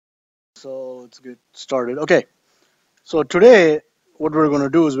So let's get started. Okay, so today what we're going to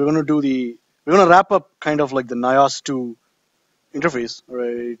do is we're going to wrap up kind of like the NIOS2 interface,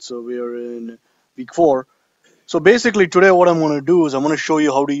 right? So we are in week 4. So basically today what I'm going to do is I'm going to show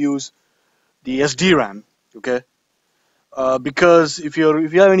you how to use the SDRAM, okay? Because if you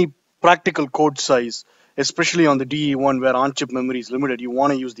have any practical code size, especially on the DE1 where on-chip memory is limited, you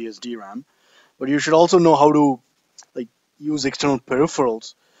want to use the SDRAM, but you should also know how to like use external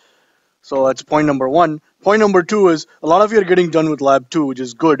peripherals. So that's point number 1. Point number 2 is a lot of you are getting done with lab 2, which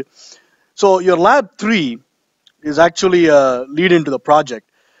is good. So your lab 3 is actually a lead into the project.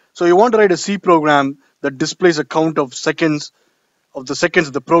 So you want to write a C program that displays a count of seconds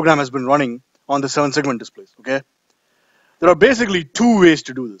that the program has been running on the 7-segment displays. Okay. There are basically 2 ways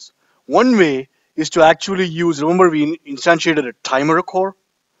to do this. One way is to actually use. Remember, we instantiated a timer core.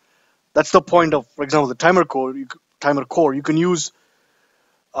 That's the point of, for example, the timer core. You can use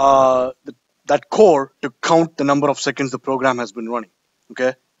that core to count the number of seconds the program has been running,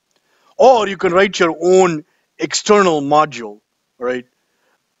 okay? Or you can write your own external module, right,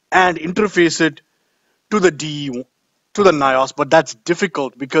 and interface it to the NIOS, but that's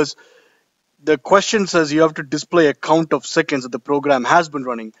difficult because the question says you have to display a count of seconds that the program has been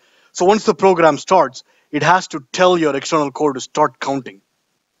running. So once the program starts, it has to tell your external core to start counting.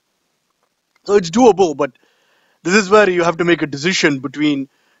 So it's doable, but this is where you have to make a decision between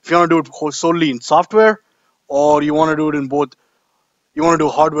if you want to do it solely in software or you want to do it in both. You want to do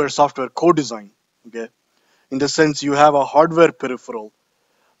hardware software co-design, okay? In the sense you have a hardware peripheral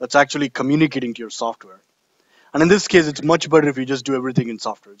that's actually communicating to your software. And in this case, it's much better if you just do everything in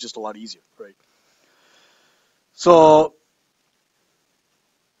software. It's just a lot easier, right? So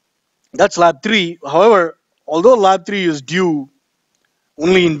that's lab 3. However, although lab 3 is due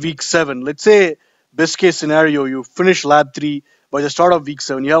only in week 7, let's say best case scenario, you finish lab 3 by the start of week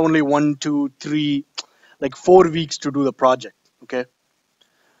 7. You have only 1, 2, 3, like 4 weeks to do the project, okay?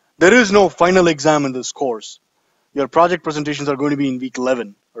 There is no final exam in this course. Your project presentations are going to be in week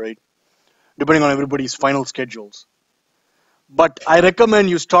 11, right? Depending on everybody's final schedules. But I recommend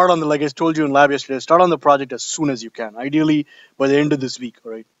you start on like I told you in lab yesterday, start on the project as soon as you can. Ideally by the end of this week,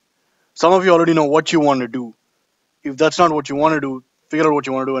 right? Some of you already know what you want to do. If that's not what you want to do, figure out what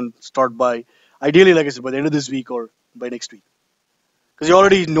you want to do and start by, ideally, like I said, by the end of this week or by next week. Because you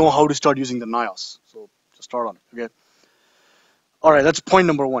already know how to start using the NIOS. So just start on it, okay? All right, that's point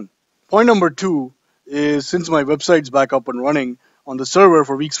number 1. Point number 2 is since my website's back up and running on the server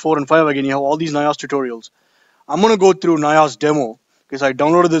for weeks 4 and 5, again, you have all these NIOS tutorials. I'm going to go through NIOS demo because I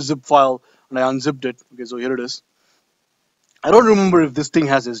downloaded the zip file and I unzipped it. Okay, so here it is. I don't remember if this thing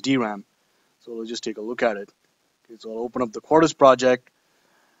has SDRAM. So let's just take a look at it. Okay, so I'll open up the Quartus project.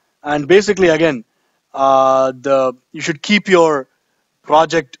 And basically, again, you should keep your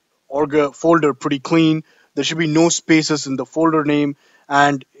project folder pretty clean. There should be no spaces in the folder name.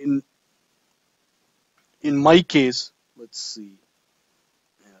 And in my case, let's see.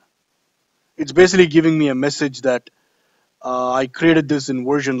 Yeah. It's basically giving me a message that I created this in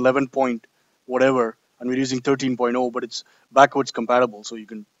version 11 point whatever, and we're using 13.0, but it's backwards compatible. So you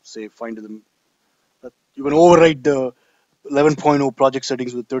can say find them. You can overwrite the 11.0 project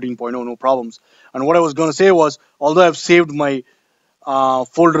settings with 13.0, no problems. And what I was going to say was, although I've saved my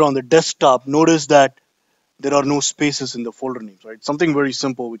folder on the desktop, notice that there are no spaces in the folder names, right? Something very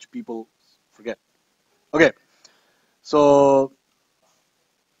simple which people forget. Okay, so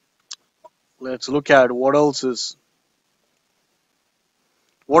let's look at what else is,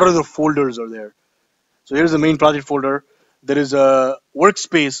 what other folders are there. So here's the main project folder. There is a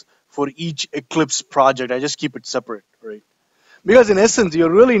workspace for each Eclipse project. I just keep it separate, right? Because in essence, you're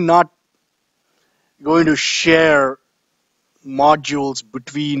really not going to share modules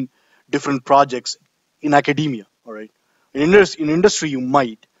between different projects in academia, all right? In industry, you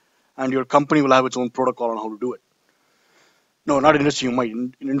might, and your company will have its own protocol on how to do it. No, not industry, you might.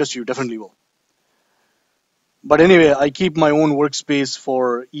 In industry, you definitely will. But anyway, I keep my own workspace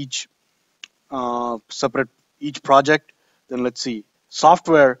for each each project. Then let's see.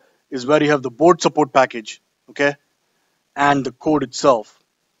 Software is where you have the board support package, okay, and the code itself.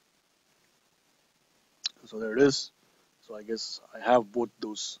 So there it is. So I guess I have both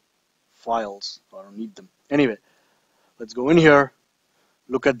those files, so I don't need them. Anyway, let's go in here,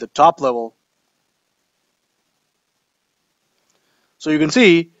 look at the top level. So you can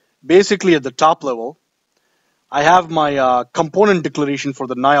see, basically at the top level, I have my component declaration for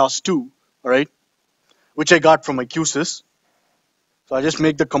the NIOS2, all right, which I got from my QSys. So I just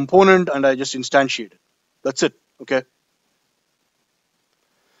make the component and I just instantiate it. That's it, okay?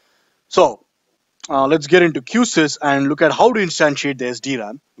 So let's get into QSys and look at how to instantiate the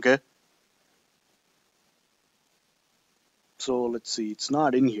SDRAM, okay? So let's see, it's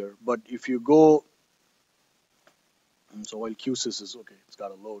not in here, but if you go, so while QSys is okay, it's got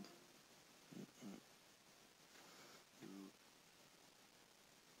to load.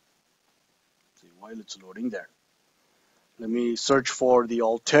 See, while it's loading there, let me search for the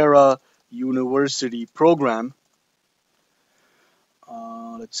Altera University program.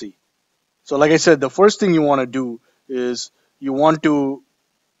 Let's see. So like I said, the first thing you want to do is you want to,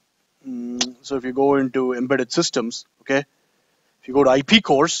 so if you go into embedded systems, okay, if you go to IP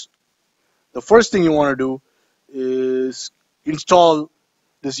cores, the first thing you want to do is install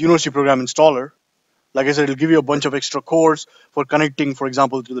this University program installer. Like I said, it'll give you a bunch of extra cores for connecting, for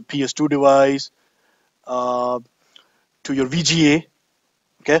example, to the PS2 device, to your VGA,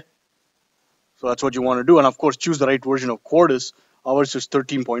 okay? So that's what you want to do. And of course, choose the right version of Quartus. Ours is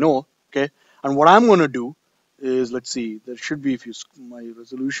 13.0, okay? And what I'm going to do is, let's see, there should be, if you, my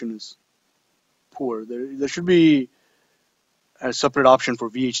resolution is poor, there should be a separate option for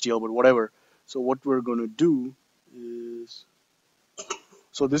VHDL, but whatever. So what we're going to do is,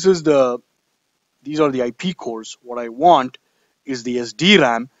 so this is these are the IP cores. What I want is the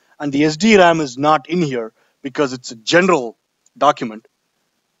SDRAM, and the SDRAM is not in here because it's a general document.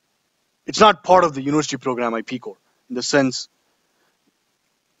 It's not part of the university program IP core in the sense,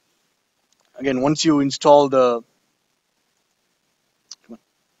 again, once you install the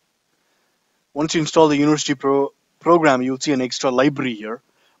university program, you'll see an extra library here,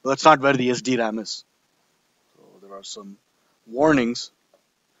 but that's not where the SDRAM is. So there are some warnings,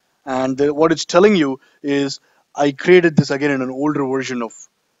 and what it's telling you is I created this again in an older version of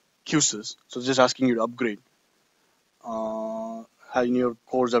QSys, so it's just asking you to upgrade. How newer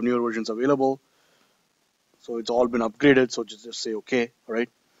cores have newer versions available, so it's all been upgraded, so just say okay. All right,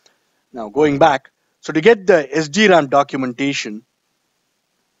 now going back, so to get the SDRAM documentation,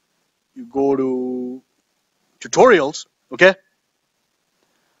 you go to tutorials, okay,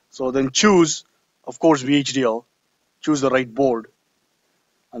 so then choose, of course, VHDL, choose the right board,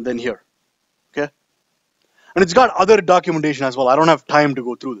 and then here, okay, and it's got other documentation as well. I don't have time to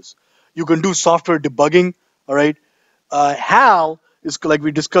go through this. You can do software debugging, all right. HAL is, like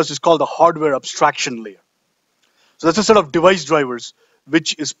we discussed, is called the hardware abstraction layer. So that's a set of device drivers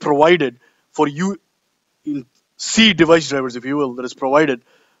which is provided for you in C device drivers, if you will, that is provided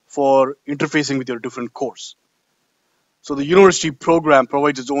for interfacing with your different cores. So the university program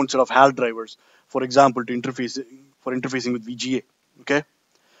provides its own set of HAL drivers, for example, to interfacing with VGA. Okay.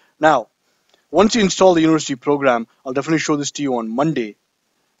 Now, once you install the university program, I'll definitely show this to you on Monday.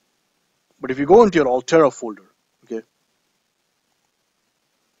 But if you go into your Altera folder, okay,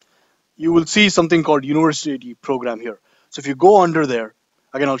 you will see something called University Program here. So if you go under there,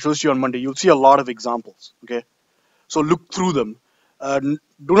 again, I'll show this to you on Monday, you'll see a lot of examples, okay? So look through them. Do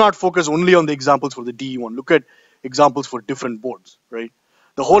not focus only on the examples for the DE one. Look at examples for different boards, right?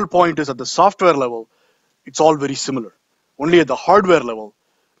 The whole point is at the software level, it's all very similar. Only at the hardware level,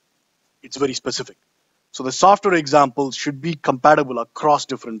 it's very specific. So the software examples should be compatible across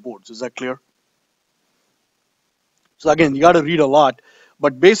different boards. Is that clear? So again, you got to read a lot,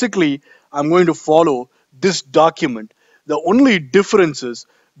 but basically I'm going to follow this document. The only difference is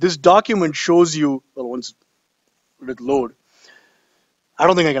this document shows you, well, once it load, I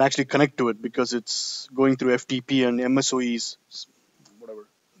don't think I can actually connect to it because it's going through FTP and MSOEs, whatever,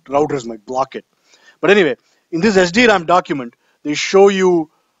 routers might block it. But anyway, in this SDRAM document, they show you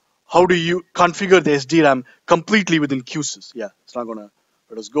how do you configure the SDRAM completely within QSys. Yeah, it's not going to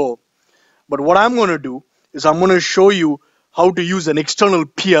let us go. But what I'm going to do is I'm going to show you how to use an external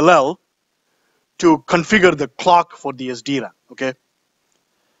PLL to configure the clock for the SDRAM, okay?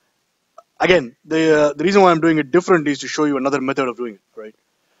 Again, the reason why I'm doing it differently is to show you another method of doing it, right?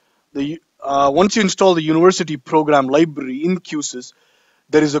 Once you install the university program library in QSys,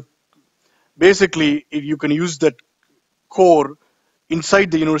 there is basically you can use that core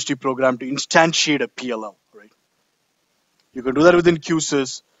inside the university program to instantiate a PLL, right? You can do that within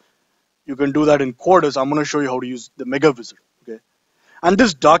QSys. You can do that in Quartus. I'm going to show you how to use the Mega Wizard, okay? And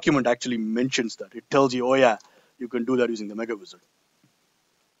this document actually mentions that. It tells you, oh yeah, you can do that using the Mega Wizard.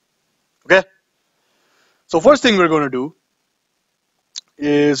 Okay? So first thing we're going to do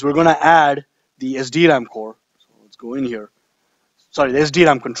is we're going to add the SDRAM core. So let's go in here. Sorry, the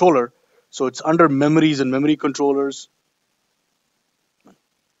SDRAM controller. So it's under memories and memory controllers.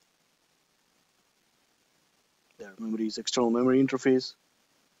 There, memories, external memory interface.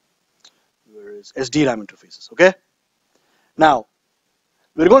 Where is SDRAM interfaces, okay? Now,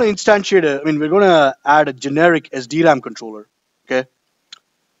 we're going to instantiate we're going to add a generic SDRAM controller, okay?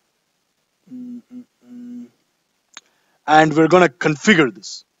 And we're going to configure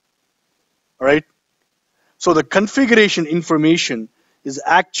this, all right? So the configuration information is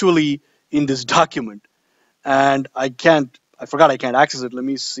actually in this document, and I forgot I can't access it. Let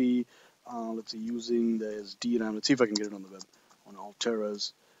me see. Let's see, using the SDRAM. Let's see if I can get it on the web on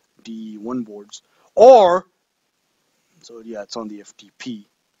Altera's D1 boards. Or, so yeah, it's on the FTP.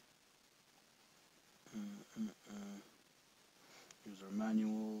 User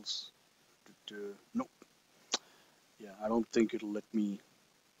manuals. Nope. Yeah, I don't think it'll let me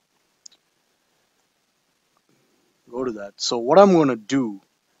go to that. So what I'm going to do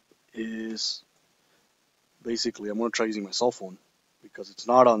is basically I'm going to try using my cell phone because it's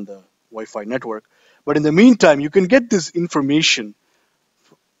not on the Wi-Fi network. But in the meantime, you can get this information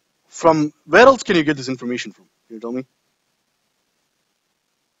from, where else can you get this information from? Can you tell me?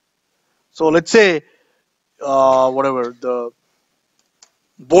 So let's say, whatever, the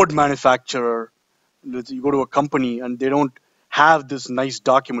board manufacturer, you go to a company and they don't have this nice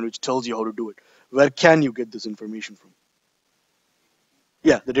document which tells you how to do it. Where can you get this information from?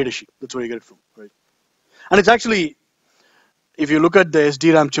 Yeah, the data sheet. That's where you get it from, right? And it's actually, if you look at the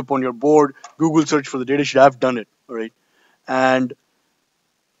SDRAM chip on your board, Google search for the data sheet. I've done it, all right? And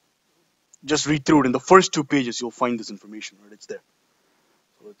just read through it. In the first 2 pages, you'll find this information, right? It's there.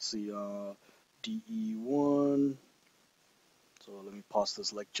 So let's see, DE1. So let me pause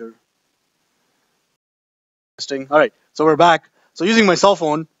this lecture. Testing. All right, so we're back. So using my cell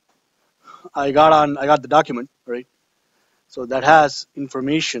phone, I got the document, right? So that has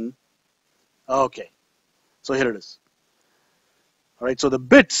information. Okay, so here it is. All right, so the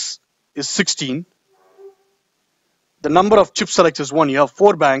bits is 16. The number of chip selects is 1. You have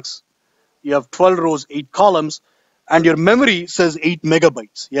 4 banks. You have 12 rows, 8 columns, and your memory says 8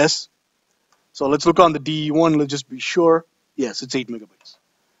 megabytes. Yes. So let's look on the DE1. Let's just be sure. Yes, it's 8 megabytes.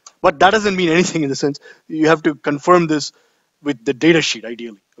 But that doesn't mean anything in the sense you have to confirm this with the data sheet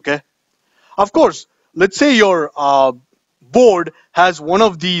ideally. Okay. Of course, let's say your board has one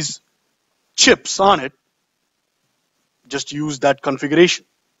of these chips on it. Just use that configuration.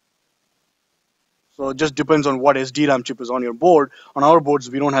 So it just depends on what SDRAM chip is on your board. On our boards,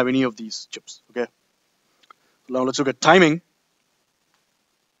 we don't have any of these chips. Okay. Now let's look at timing.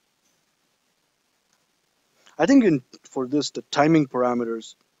 I think for this, the timing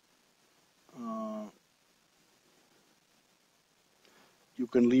parameters, you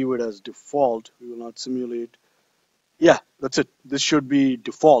can leave it as default. We will not simulate. Yeah, that's it. This should be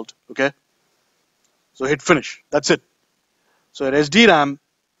default. Okay. So hit finish. That's it. So at SDRAM,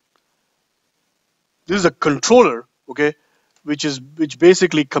 this is a controller, okay, which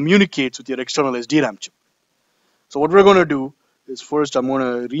basically communicates with your external SDRAM chip. So what we're going to do is first I'm going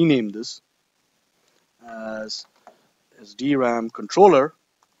to rename this as SDRAM controller.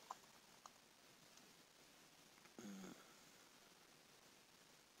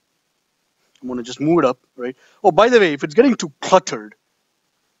 I'm going to just move it up, right? Oh, by the way, if it's getting too cluttered,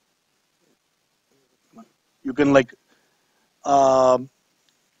 you can like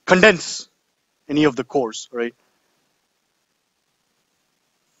condense any of the cores, right?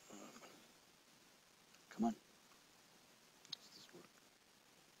 Come on. Does this work?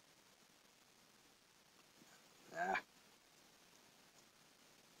 Nah.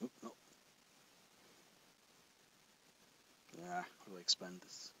 Nope, nope. Yeah, how do I expand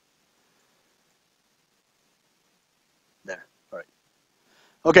this? There. All right.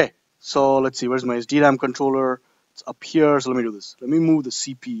 Okay. So let's see. Where's my SDRAM controller? It's up here. So let me do this. Let me move the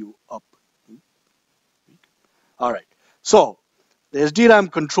CPU up. All right. So the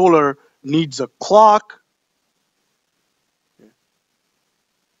SDRAM controller needs a clock,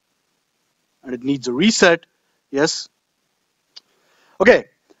 and it needs a reset. Yes. Okay.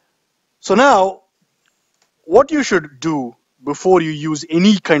 So now, what you should do before you use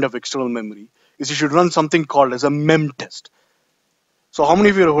any kind of external memory is you should run something called as a mem test. So how many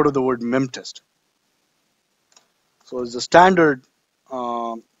of you have heard of the word mem test? So it's a standard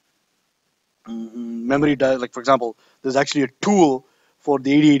memory, like for example, there's actually a tool for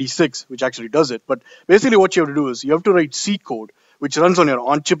the 8086 which actually does it. But basically what you have to do is you have to write C code which runs on your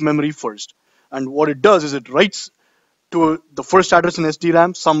on-chip memory first. And what it does is it writes to the first address in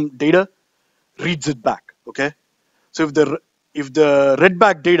SDRAM some data, reads it back. Okay. So if the read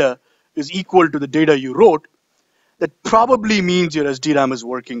back data is equal to the data you wrote, that probably means your SDRAM is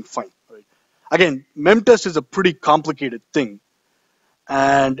working fine. Right? Again, memtest is a pretty complicated thing,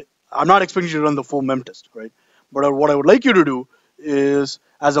 and I'm not expecting you to run the full memtest, right? But what I would like you to do is,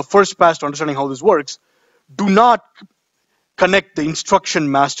 as a first pass to understanding how this works, do not connect the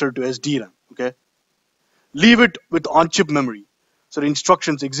instruction master to SDRAM. Okay, leave it with on-chip memory, so the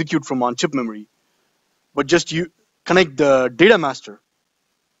instructions execute from on-chip memory, but just you connect the data master.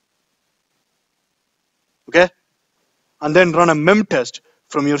 okay? And then run a mem test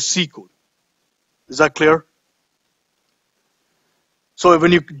from your C code. Is that clear? So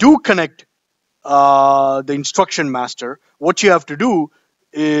when you do connect the instruction master, what you have to do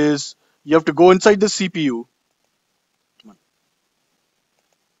is you have to go inside the CPU.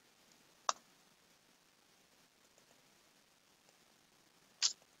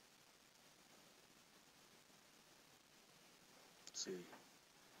 Let's see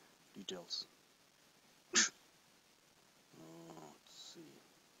details. Let's see.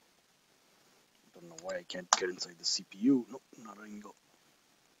 Don't know why I can't get inside the CPU. Nope, not letting go.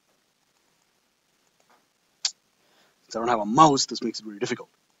 Since I don't have a mouse, this makes it really difficult.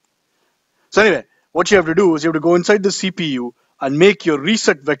 So anyway, what you have to do is you have to go inside the CPU and make your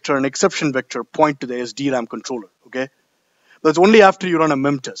reset vector and exception vector point to the SDRAM controller, okay? That's only after you run a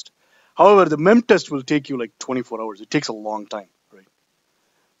mem test. However, the mem test will take you like 24 hours. It takes a long time, right?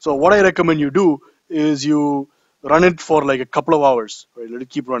 So what I recommend you do is you run it for like a couple of hours, right? Let it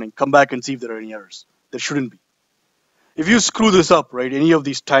keep running. Come back and see if there are any errors. There shouldn't be. If you screw this up, right, any of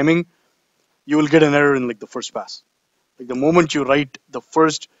these timing, you will get an error in like the first pass. Like the moment you write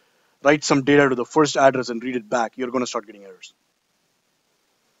some data to the first address and read it back, you're going to start getting errors.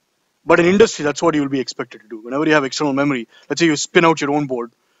 But in industry, that's what you will be expected to do. Whenever you have external memory, let's say you spin out your own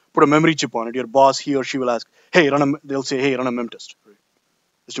board, put a memory chip on it, your boss, he or she will ask, hey, they'll say, hey, run a mem test, right?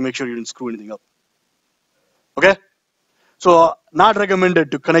 Just to make sure you didn't screw anything up. Okay? So not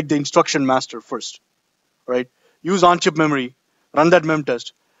recommended to connect the instruction master first, right? Use on-chip memory, run that mem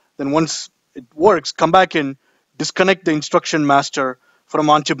test. Then once it works, come back in, disconnect the instruction master from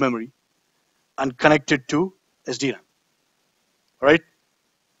on-chip memory and connect it to SDRAM, all right?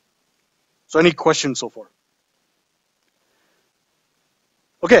 So any questions so far?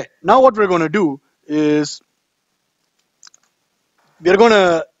 Okay, now what we're going to do is we're going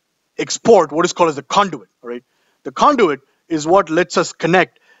to export what is called as the conduit, all right? The conduit is what lets us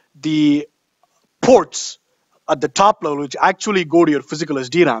connect the ports at the top level, which actually go to your physical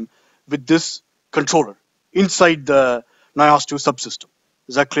SDRAM with this controller inside the NIOS2 subsystem.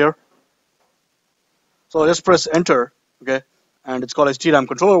 Is that clear? So just press enter, okay? And it's called SDRAM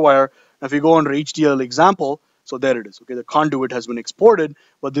controller wire. Now if you go under HDL example, so there it is, okay? The conduit has been exported,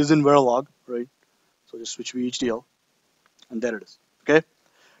 but this is in Verilog, right? So just switch VHDL, and there it is, okay?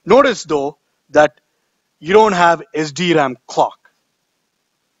 Notice though that you don't have SDRAM clock.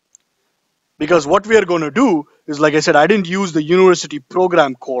 Because what we are going to do is, like I said, I didn't use the university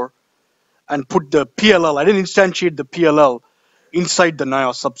program core and put the PLL. I didn't instantiate the PLL inside the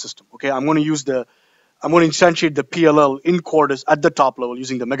NIOS subsystem. Okay, I'm going to instantiate the PLL in Quartus at the top level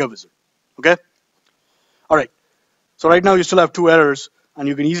using the Mega Wizard. Okay. All right. So right now you still have two errors, and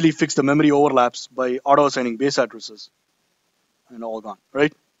you can easily fix the memory overlaps by auto assigning base addresses, and all gone.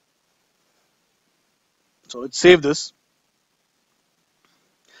 Right. So let's save this.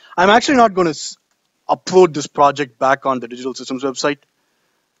 I'm actually not going to upload this project back on the Digital Systems website.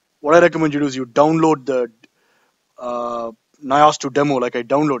 What I recommend you do is you download the NIOS2 demo like I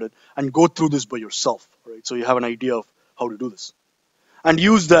downloaded and go through this by yourself, right? So you have an idea of how to do this. And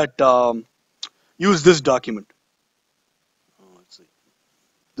use that, use this document. Let's see,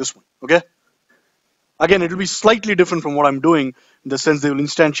 this one, okay? Again, it will be slightly different from what I'm doing in the sense they will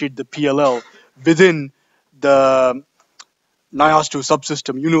instantiate the PLL within the NIOS2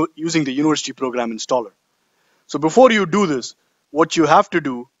 subsystem using the university program installer. So before you do this, what you have to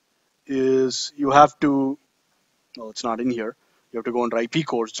do is you have to, well, it's not in here. You have to go under IP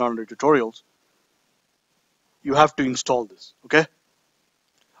cores, it's not under tutorials. You have to install this, okay?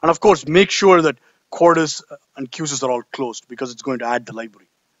 And of course, make sure that Quartus and QSys are all closed because it's going to add the library.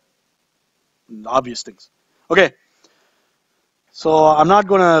 And obvious things. Okay, so I'm not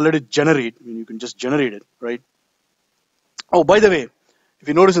going to let it generate. I mean, you can just generate it, right? Oh, by the way, if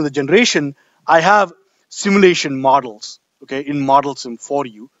you notice in the generation, I have simulation models, okay, in ModelSim for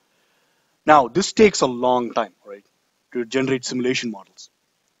you. Now, this takes a long time, right, to generate simulation models.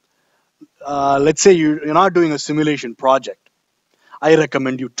 Let's say you're not doing a simulation project. I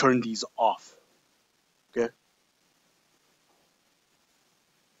recommend you turn these off, okay?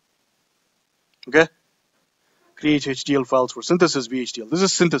 Okay? Create HDL files for synthesis, VHDL. This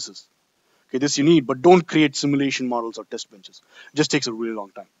is synthesis. Okay, this you need, but don't create simulation models or test benches. It just takes a really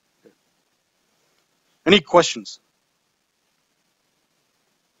long time. Okay. Any questions?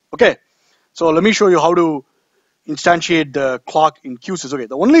 Okay, so let me show you how to instantiate the clock in QSys. Okay,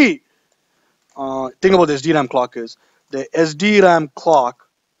 the only thing about the SDRAM clock is the SDRAM clock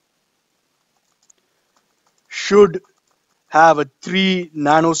should have a 3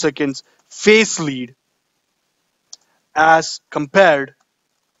 nanoseconds phase lead as compared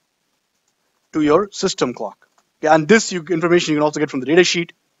to your system clock. Okay, and this information you can also get from the data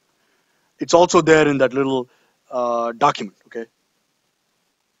sheet. It's also there in that little document. Okay.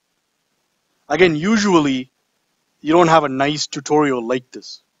 Again, usually you don't have a nice tutorial like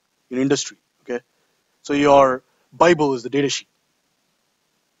this in industry. Okay, so your Bible is the data sheet.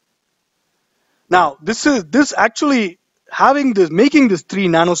 Now, this actually making this 3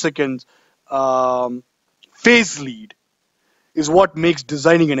 nanoseconds phase lead is what makes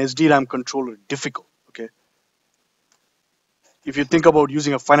designing an SDRAM controller difficult. Okay, if you think about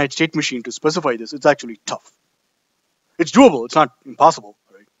using a finite state machine to specify this, it's actually tough. It's doable. It's not impossible,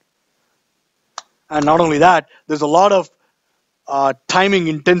 right? And not only that, there's a lot of timing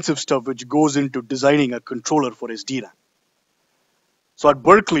intensive stuff which goes into designing a controller for SDRAM. So at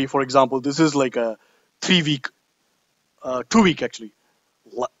Berkeley, for example, this is like a 2-week actually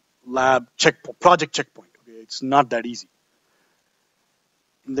lab project checkpoint. Okay, it's not that easy.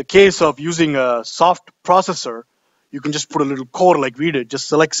 In the case of using a soft processor, you can just put a little core like we did, just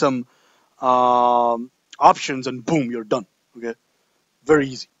select some options and boom, you're done. Okay, very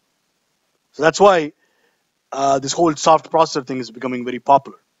easy. So that's why this whole soft processor thing is becoming very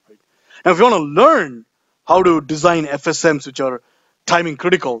popular. Right? Now, if you want to learn how to design FSMs which are timing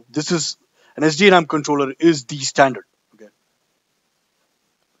critical, this is an SDRAM controller is the standard. Okay,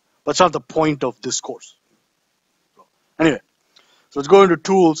 but it's not the point of this course. So, anyway, so let's go into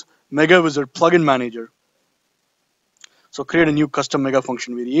tools, Mega Wizard plugin manager. So create a new custom mega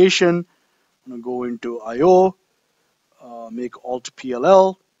function variation. I'm gonna go into IO, make alt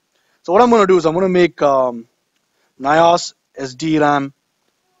PLL. So what I'm gonna do is I'm gonna make NIOS SDRAM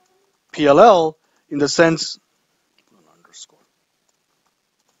PLL in the sense underscore.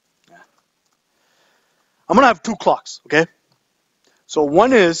 Yeah. I'm gonna have 2 clocks, okay? So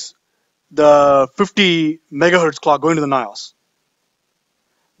one is the 50 megahertz clock going to the NIOS.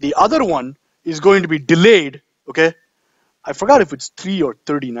 The other one is going to be delayed, okay? I forgot if it's 3 or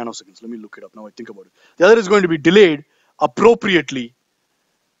 30 nanoseconds. Let me look it up now I think about it. The other is going to be delayed appropriately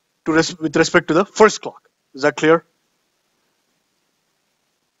with respect to the first clock. Is that clear?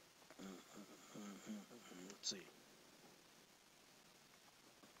 Let's see.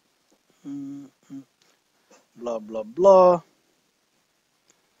 Blah, blah, blah.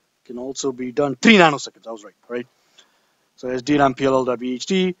 Can also be done 3 nanoseconds. I was right? So SDRAM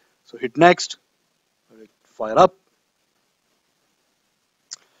PLL.vhd. So hit next. Fire up.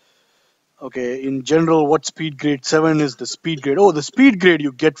 Okay, in general, what speed grade 7 is the speed grade? Oh, the speed grade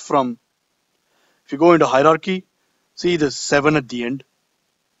you get from, if you go into hierarchy, see the 7 at the end.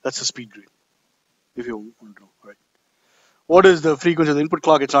 That's the speed grade, if you want to know. Right. What is the frequency of the input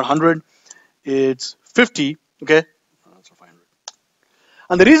clock? It's not 100, it's 50, okay? That's 500.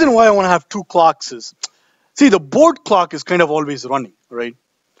 And the reason why I want to have 2 clocks is, see, the board clock is kind of always running, right?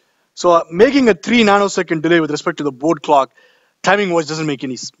 So making a 3 nanosecond delay with respect to the board clock, timing-wise doesn't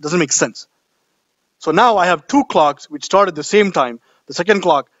make sense. So now I have 2 clocks which start at the same time. The second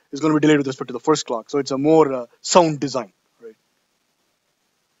clock is going to be delayed with respect to the first clock. So it's a more sound design, right?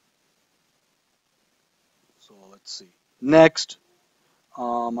 So let's see. Next, I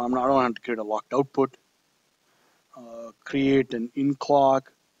don't have to create a locked output. Create an in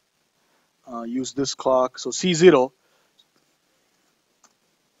clock. Use this clock. So C0,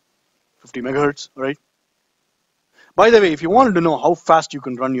 50 megahertz, right? By the way, if you wanted to know how fast you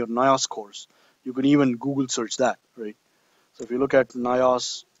can run your NIOS course, you can even Google search that, right? So if you look at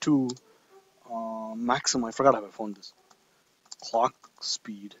NIOS2 maximum, I forgot how I found this. Clock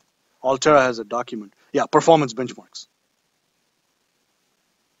speed. Altera has a document. Yeah, performance benchmarks.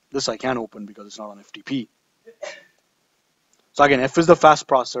 This I can't open because it's not on FTP. So again, F is the fast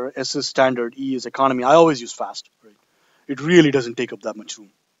processor, S is standard, E is economy. I always use fast, right? It really doesn't take up that much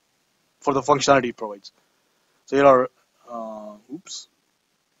room for the functionality it provides. So here are, oops.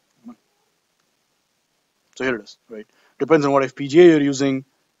 So here it is, right? Depends on what FPGA you're using.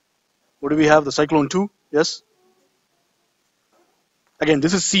 What do we have? The Cyclone 2, yes? Again,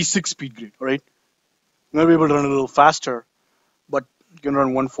 this is C6 speed grade, all right? You might be able to run a little faster, but you can run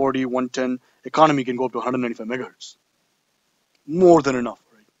 140, 110. Economy can go up to 195 megahertz. More than enough,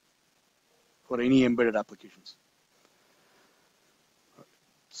 right? For any embedded applications.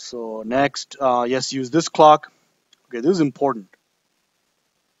 So next, yes, use this clock. Okay, this is important.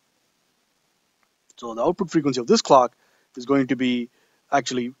 So the output frequency of this clock is going to be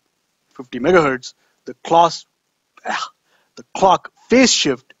actually 50 megahertz. The clock phase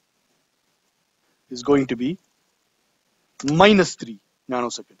shift is going to be -3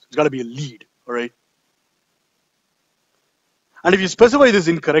 nanoseconds. It's got to be a lead, all right? And if you specify this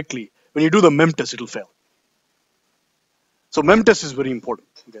incorrectly, when you do the MEM test, it'll fail. So MEM test is very important,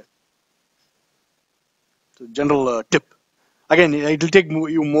 okay? So general tip. Again, it will take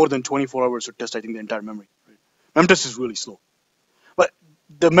you more than 24 hours to test, I think, the entire memory. Right? Memtest is really slow. But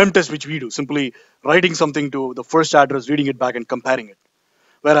the memtest which we do, simply writing something to the first address, reading it back, and comparing it.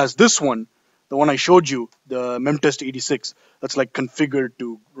 Whereas this one, the one I showed you, the memtest 86, that's like configured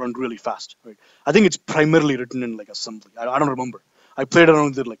to run really fast. Right? I think it's primarily written in like assembly. I don't remember. I played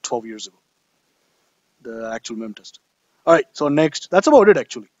around with it like 12 years ago, the actual memtest. All right, so next, that's about it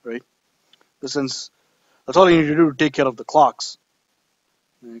actually, right? Since that's all you need to do to take care of the clocks.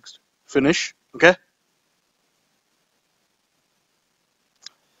 Next, finish, okay?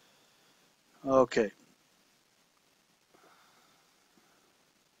 Okay.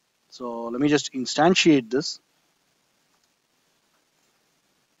 So let me just instantiate this.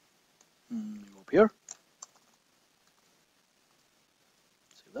 Go up here.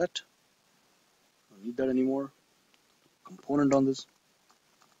 Save that. Don't need that anymore. Component on this.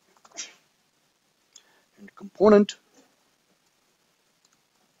 And component.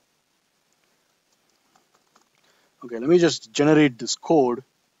 Okay, let me just generate this code.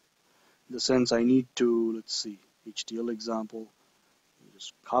 In the sense I need to, let's see, HTL example.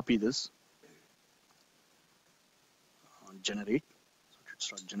 Just copy this. Generate. So it should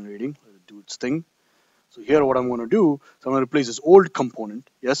start generating. Let it do its thing. So here what I'm going to do, so I'm going to replace this old component,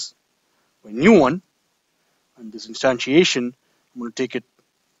 yes, with a new one. And this instantiation, I'm going to take it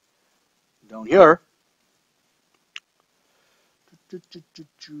down here. Let's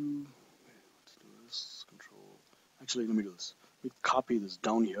do this. Control. Actually, let me do this. Let me copy this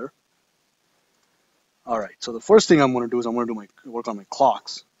down here. All right. So the first thing I'm going to do is I'm going to do work on my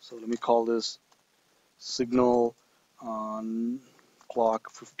clocks. So let me call this signal on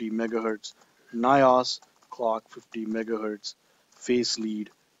clock 50 megahertz, NIOS clock 50 megahertz, phase lead,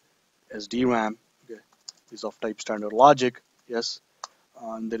 SDRAM. Okay, is of type standard logic. Yes,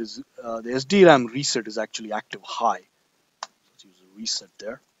 and there is the SDRAM reset is actually active high. Let's use a reset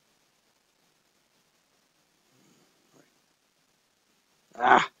there.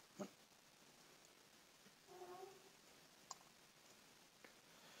 Ah.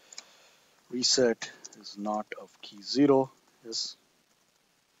 Reset is not of key 0. Yes.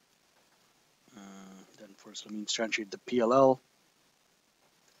 Then first let me instantiate the PLL.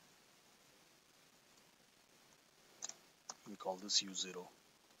 We call this U0.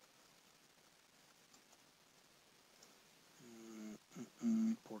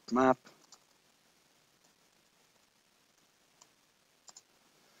 Port map.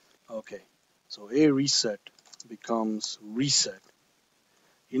 Okay, so a reset becomes reset.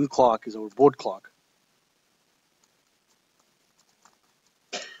 In clock is our board clock.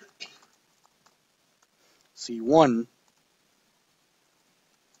 C1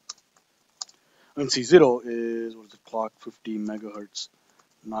 and C0 is, what is it, clock 50 megahertz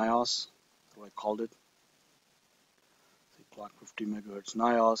NIOS, what I called it. See, clock 50 megahertz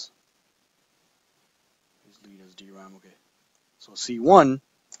NIOS. Is lead as DRAM, okay. So C1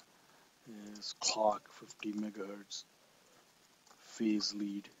 is clock 50 megahertz phase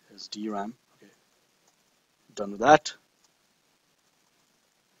lead as DRAM, okay. Done with that.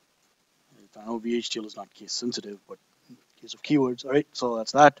 I know VHDL is not case sensitive, but in case of keywords, all right, so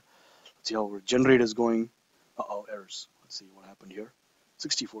that's that. Let's see how our generate is going. Uh-oh, errors. Let's see what happened here.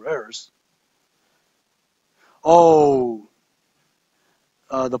 64 errors. Oh,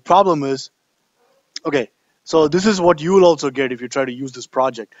 the problem is, okay, so this is what you will also get if you try to use this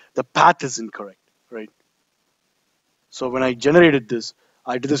project. The path is incorrect, right? So when I generated this,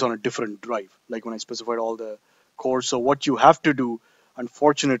 I did this on a different drive, like when I specified all the cores. So what you have to do,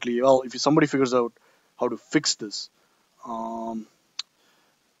 unfortunately, well, if somebody figures out how to fix this,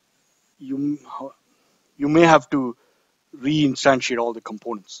 you may have to reinstantiate all the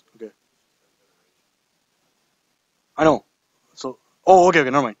components. Okay. I know. So, oh, okay,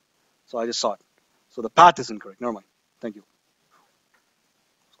 never mind. So I just saw it. So the path is incorrect. Never mind. Thank you.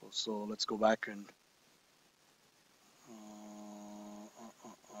 So let's go back and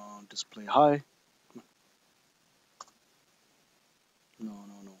display high. No,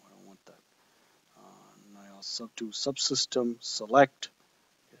 I don't want that. NIOS2 subsystem select.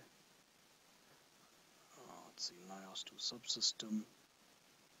 Okay. Let's see, NIOS2 subsystem.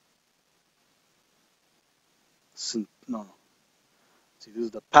 No. See, this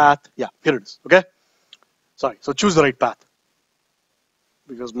is the path. Yeah, here it is. Okay. Sorry. So choose the right path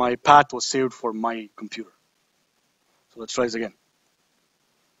because my path was saved for my computer. So let's try this again.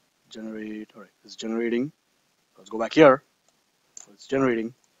 Generate. All right, it's generating. Let's go back here. So it's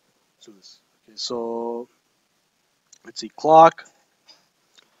generating. Let's do this. Okay, so let's see. Clock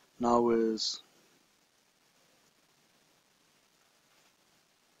now is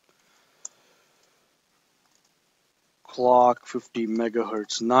clock 50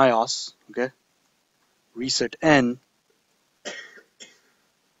 megahertz NIOS, okay, reset N. Let's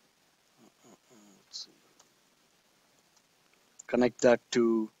see. Connect that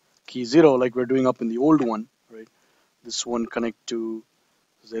to key 0 like we're doing up in the old one, right? This one connect to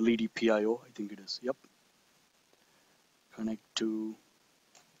this LED PIO, I think it is, yep. Connect to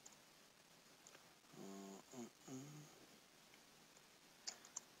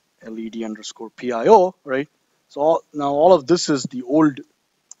LED underscore PIO, right? So now all of this is the old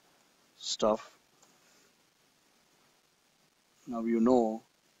stuff. Now you know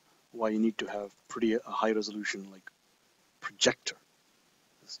why you need to have pretty a high resolution like projector.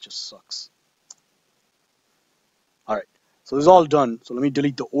 This just sucks. All right, so this is all done. So let me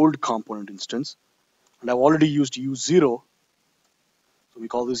delete the old component instance, and I've already used U0, so we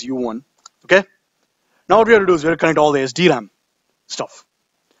call this U1. Okay. Now what we have to do is we have to connect all the SDRAM stuff.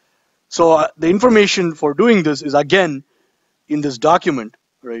 So the information for doing this is again in this document,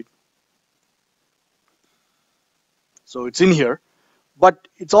 right? So it's in here, but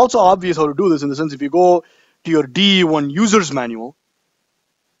it's also obvious how to do this in the sense if you go to your DE1 user's manual,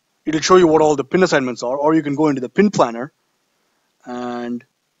 it'll show you what all the pin assignments are, or you can go into the pin planner and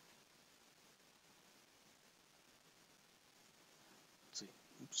let's see.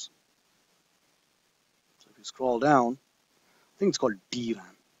 Oops. So if you scroll down, I think it's called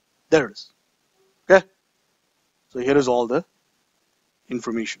DRAM. There it is. Okay. So here is all the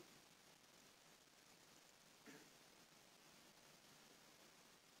information.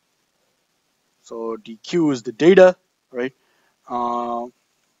 So DQ is the data, right? So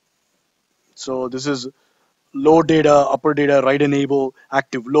this is low data, upper data, write enable,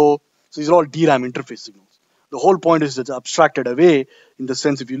 active low. So these are all DRAM interface signals. The whole point is it's abstracted away in the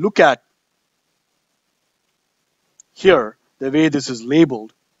sense if you look at here, the way this is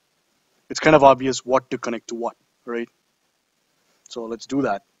labeled, it's kind of obvious what to connect to what, right? So let's do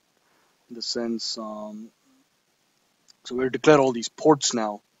that in the sense, so we'll declare all these ports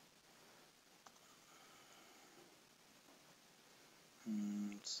now.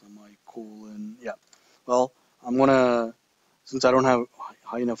 Semicolon, yeah. Well, I'm gonna, since I don't have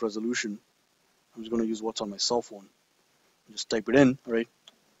high enough resolution, I'm just gonna use what's on my cell phone. Just type it in, right?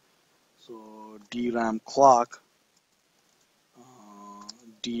 So DRAM clock,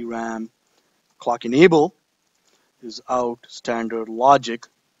 DRAM clock enable is out standard logic.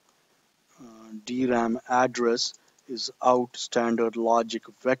 DRAM address is out standard logic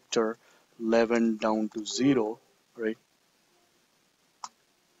vector 11 down to 0, right?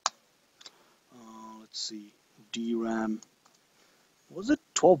 Let's see, DRAM, was it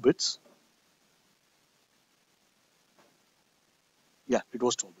 12 bits? Yeah, it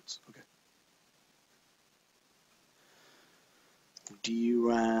was 12 bits, okay.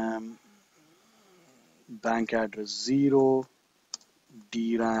 DRAM, bank address 0,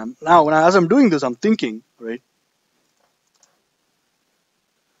 DRAM. Now, as I'm doing this, I'm thinking, right?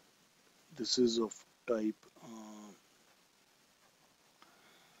 This is of type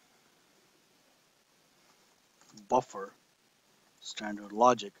buffer, standard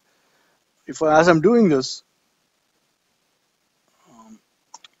logic. If as I'm doing this,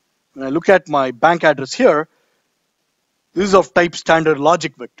 when I look at my bank address here, this is of type standard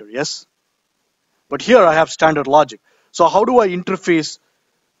logic vector, yes? But here I have standard logic. So how do I interface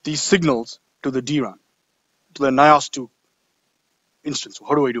these signals to the DRAM, to the NIOS2 instance?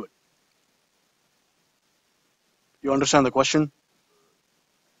 How do I do it? You understand the question?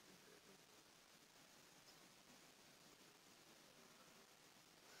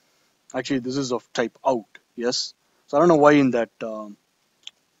 Actually, this is of type out, yes? So I don't know why in that,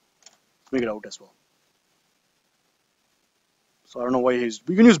 make it out as well. So I don't know why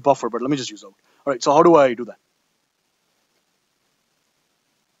we can use buffer, but let me just use out. All right, so how do I do that?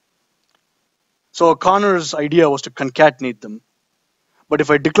 So Connor's idea was to concatenate them, but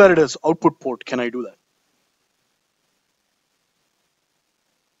if I declare it as output port, can I do that?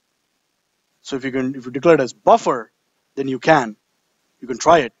 So if you declare it as buffer, then you can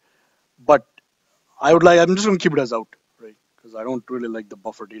try it, but I'm just going to keep it as out, right? Because I don't really like the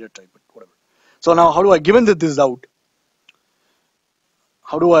buffer data type, but whatever. So now how do I, given that this is out,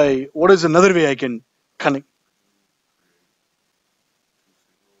 what is another way I can connect?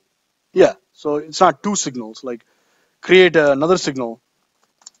 Yeah, so it's not two signals, like create another signal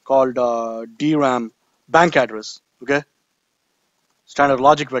called DRAM bank address, okay? Standard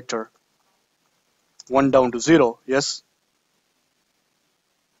logic vector, 1 down to 0, yes?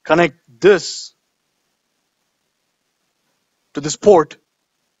 Connect this to this port,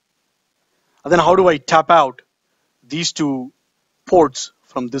 and then how do I tap out these two ports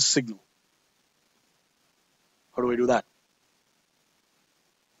from this signal? How do I do that?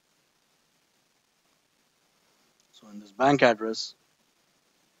 So in this bank address,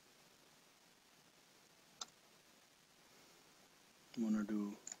 I'm going to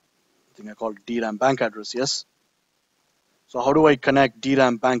do a thing I call DRAM bank address, yes? So how do I connect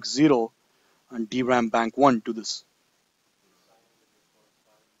DRAM bank 0 and DRAM bank 1 to this?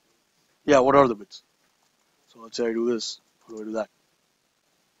 Yeah, what are the bits? So let's say I do this. How do I do that?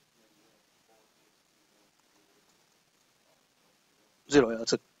 Zero, yeah,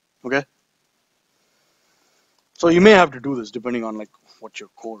 that's it. Okay? So you may have to do this depending on like what your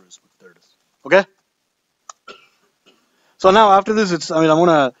core is, but there it is. Okay? So now after this,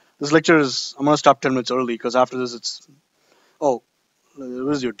 this lecture is, I'm gonna stop 10 minutes early because after this oh,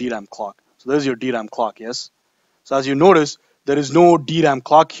 there's your DRAM clock. So there's your DRAM clock, yes? So as you notice, there is no DRAM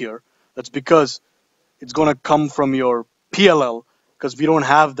clock here. That's because it's gonna come from your PLL because we don't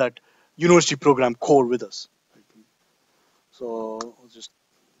have that university program core with us. So let's just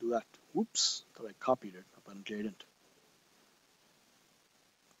do that. Whoops, thought I copied it. Apparently I didn't.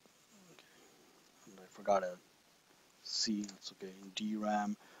 Okay. And I forgot a C. That's okay.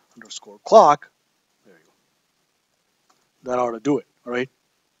 DRAM underscore clock. There you go. That ought to do it. All right.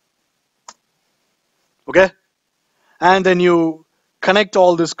 Okay. And then you connect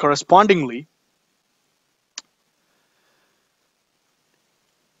all this correspondingly.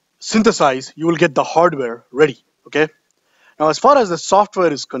 Synthesize. You will get the hardware ready. Okay. Now, as far as the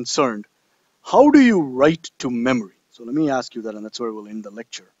software is concerned, how do you write to memory? So let me ask you that, and that's where we'll end the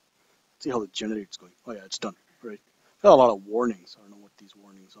lecture. See how the generate's going. Oh yeah, it's done. Right. Got a lot of warnings. I don't know what these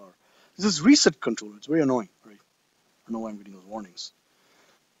warnings are. This is reset controller. It's very annoying. Right. I don't know why I'm getting those warnings.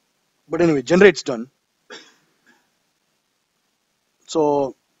 But anyway, generate's done.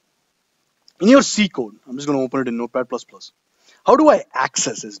 So in your C code, I'm just going to open it in Notepad++. How do I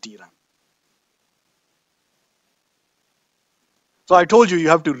access SDRAM? So I told you you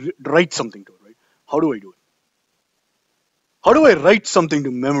have to write something to it, right? How do I do it? How do I write something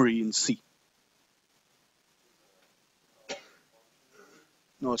to memory in C?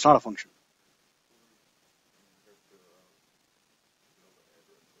 No, it's not a function.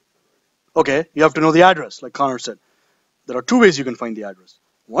 Okay, you have to know the address, like Connor said. There are two ways you can find the address.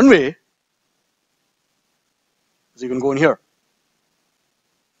 One way is you can go in here.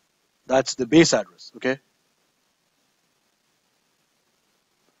 That's the base address, okay?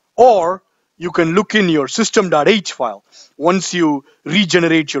 Or you can look in your system.h file once you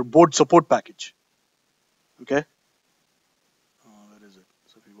regenerate your board support package. Okay? Where is it?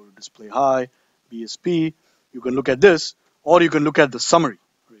 So if you go to display high, BSP, you can look at this, or you can look at the summary.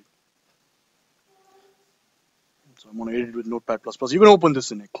 Right? So I'm going to edit it with Notepad++. You can open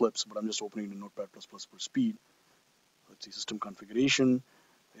this in Eclipse, but I'm just opening it in Notepad++ for speed. Let's see, system configuration,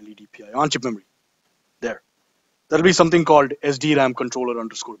 LEDPI, on-chip memory. There. That'll be something called SDRAM controller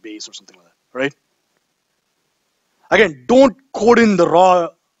underscore base or something like that, right? Again, don't code in the raw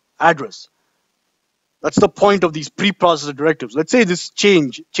address. That's the point of these preprocessor directives. Let's say this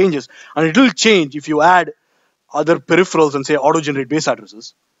changes, and it will change if you add other peripherals and say auto-generate base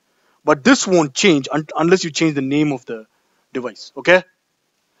addresses. But this won't change unless you change the name of the device, okay?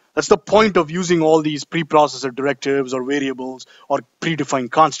 That's the point of using all these preprocessor directives or variables or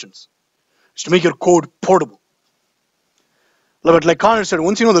predefined constants. It's to make your code portable. But like Connor said,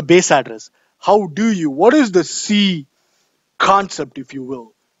 once you know the base address, what is the C concept, if you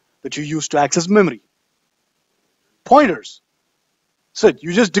will, that you use to access memory? Pointers. So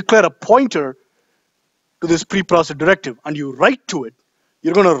you just declare a pointer to this preprocessor directive and you write to it,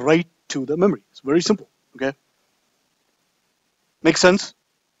 you're going to write to the memory. It's very simple, okay? Make sense?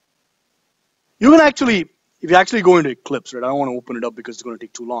 You can actually, if you actually go into Eclipse, right? I don't want to open it up because it's going to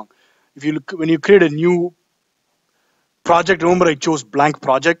take too long. If you look, when you create a new project, remember I chose blank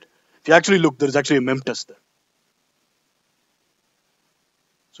project. If you actually look, there's actually a mem test there.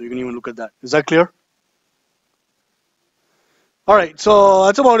 So you can even look at that. Is that clear? All right, so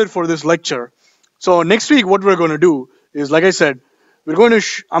that's about it for this lecture. So next week, what we're going to do is, like I said, I'm going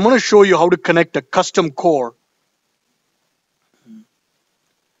to show you how to connect a custom core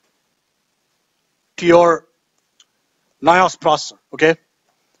to your NIOS processor, okay?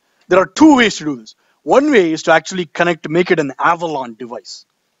 There are two ways to do this. One way is to actually make it an Avalon device.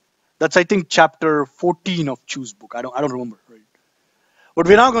 That's, I think, chapter 14 of Choose book. I don't remember, right? But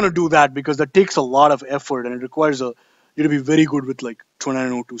we're not going to do that because that takes a lot of effort and it requires you to be very good with like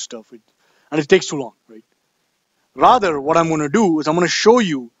 2902 stuff. And it takes too long, right? Rather, what I'm going to do is I'm going to show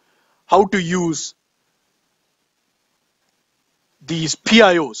you how to use these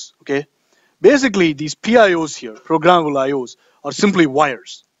PIOs, okay? Basically, these PIOs here, programmable IOs, are simply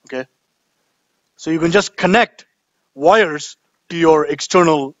wires, okay? So you can just connect wires to your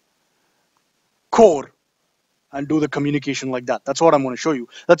external core and do the communication like that. That's what I'm going to show you.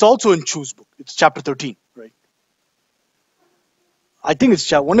 That's also in Chu's book. It's chapter 13, right? I think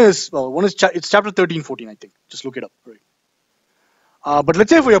it's it's chapter 13, 14, I think. Just look it up, right? But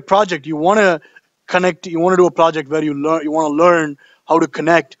let's say for your project, you want to do a project where you want to learn how to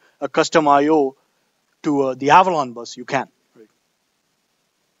connect a custom I/O to the Avalon bus. You can, right?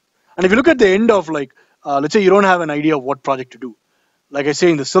 And if you look at the end of let's say you don't have an idea of what project to do, like I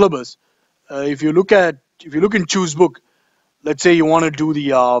say in the syllabus, if you look in Chu's book, let's say you want to do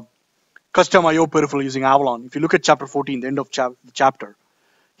the custom I/O peripheral using Avalon. If you look at chapter 14, the end of the chapter,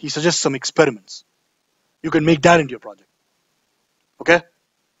 he suggests some experiments. You can make that into your project. Okay.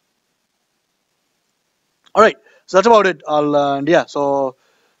 All right. So that's about it. So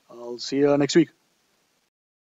I'll see you next week.